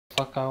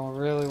fuck I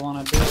really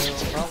want to do,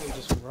 I'll probably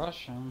just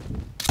rush him.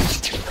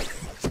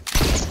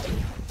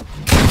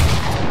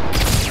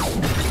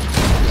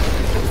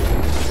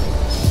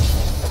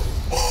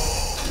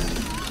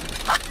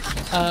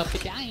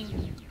 But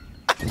dying.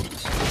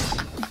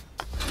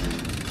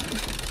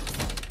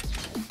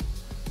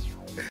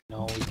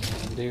 No, we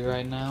can't do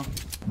right now.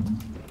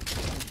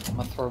 I'm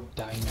gonna throw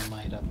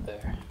dynamite up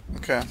there.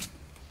 Okay.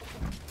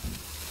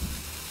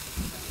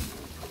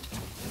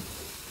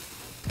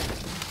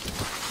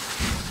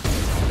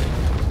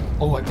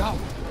 Oh, I got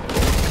one.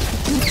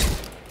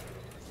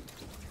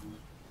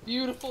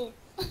 Beautiful.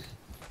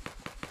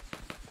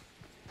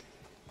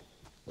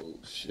 Oh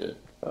shit.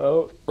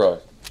 Oh,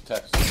 Bro,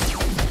 text.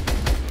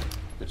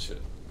 Good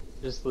shit.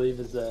 just leave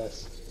his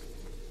ass.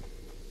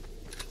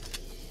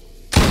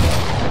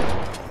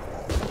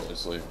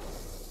 Just leave.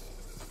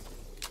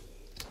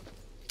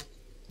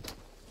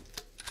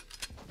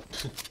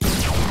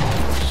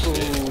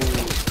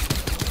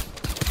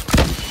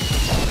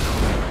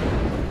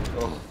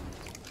 Oh.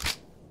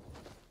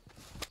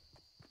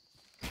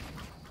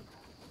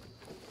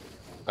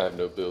 I have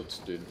no builds,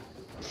 dude.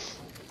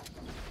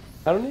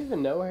 I don't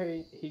even know where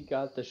he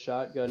got the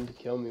shotgun to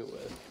kill me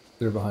with.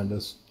 They're behind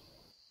us.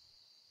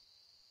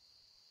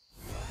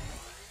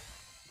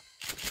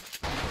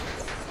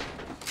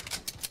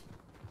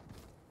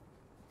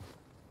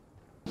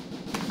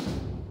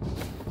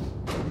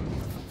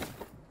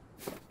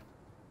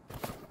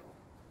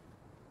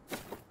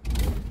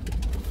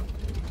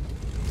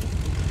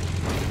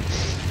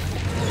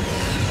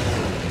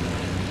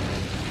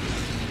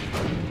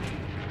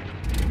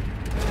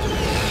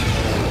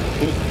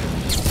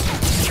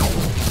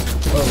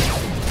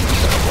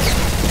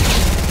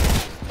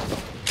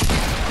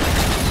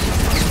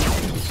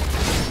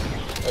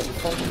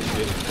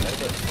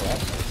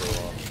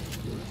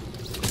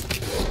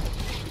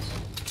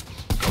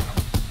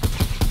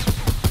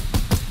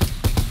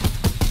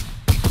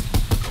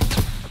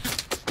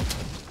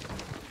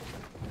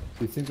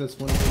 Do you think that's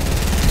one of them?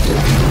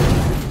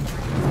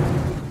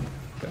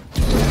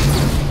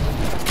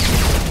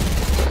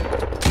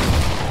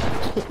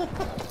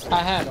 I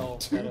had all.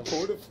 Two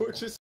porta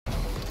fortress.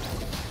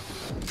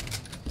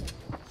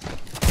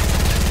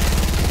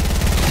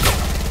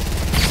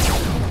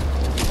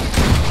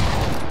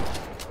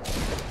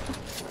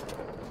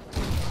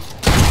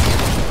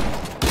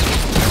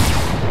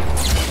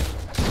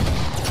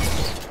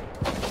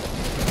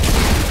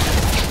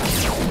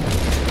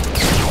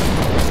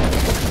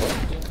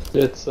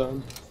 It's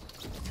son.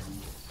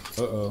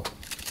 Uh-oh.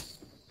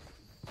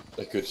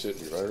 That good shit,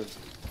 you right?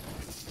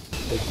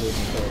 They killed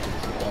themselves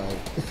and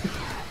survived.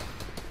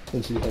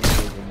 And she had to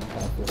give them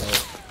half her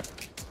health.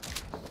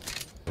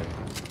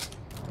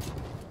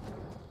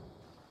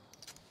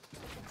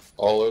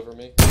 All over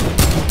me.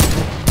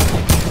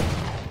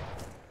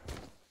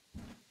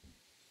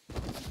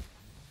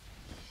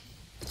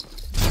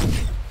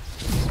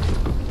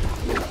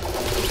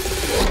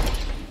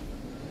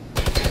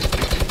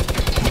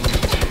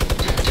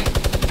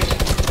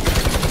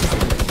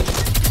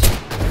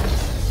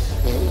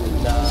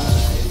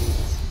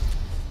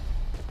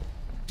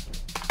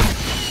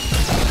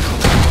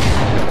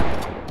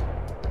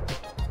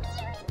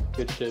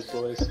 Good shit,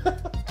 boys.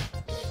 That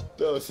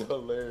was a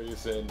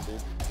hilarious end,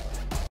 dude.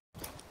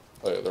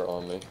 Oh yeah, they're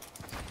on me.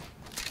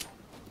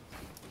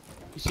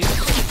 You see that?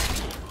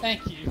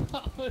 Thank you.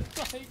 I was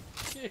like,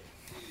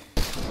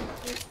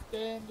 just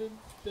standing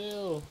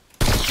still.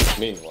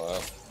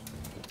 Meanwhile.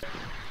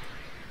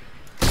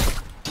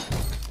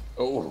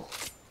 Oh.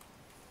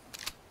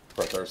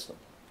 For Thurston.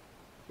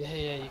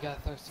 Yeah, you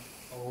got thirsty.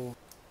 Oh.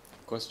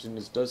 Question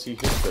is, does he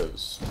hit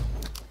those?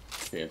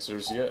 The answer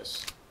is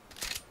yes.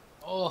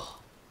 Oh.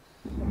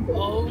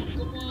 Oh,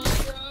 come on,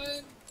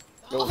 Brian.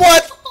 Go.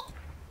 What?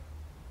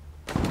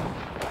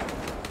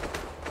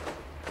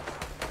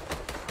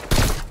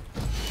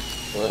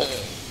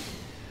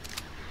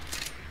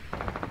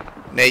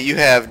 Nate, you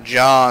have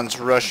Johns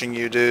rushing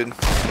you, dude.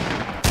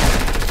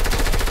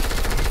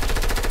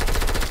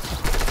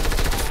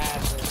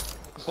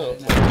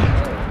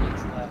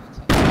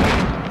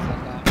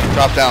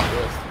 Drop down.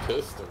 Yes,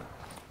 pistol.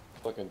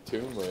 Fucking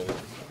Tomb Raider.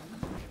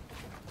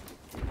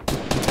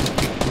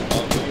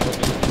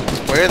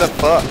 Where the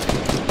fuck?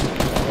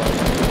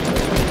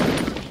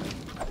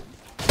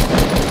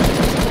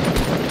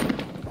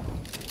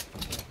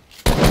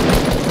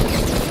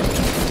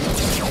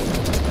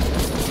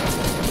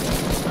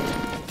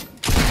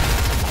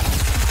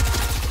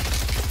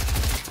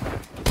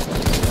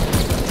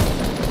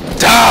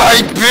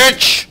 Die,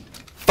 bitch!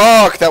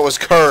 Fuck, that was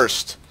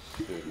cursed.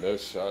 Dude, no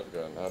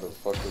shotgun. How the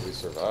fuck did we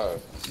survive?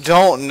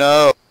 Don't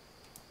know.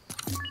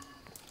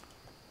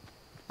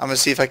 I'm gonna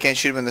see if I can't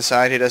shoot him in the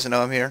side. He doesn't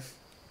know I'm here.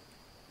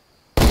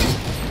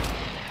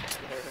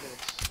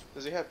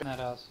 Does he have? That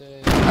house,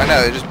 yeah. I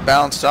know, it just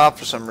bounced off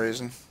for some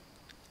reason.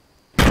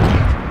 I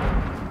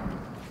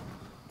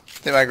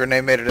think my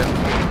grenade made it in.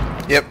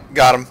 Yep,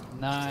 got him.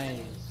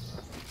 Nice.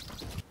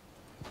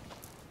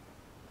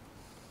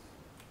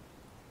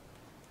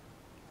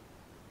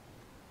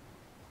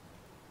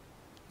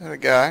 There's a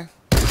guy.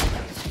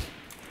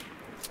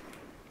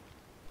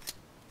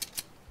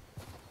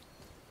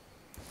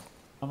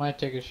 I might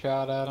take a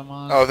shot at him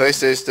on. Oh, if they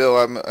stay still,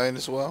 I might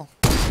as well.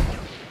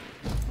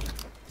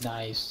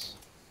 Nice.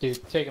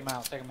 Dude, take him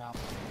out, take him out.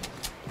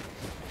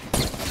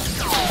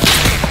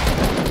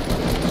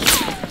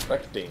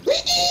 Back to Dean.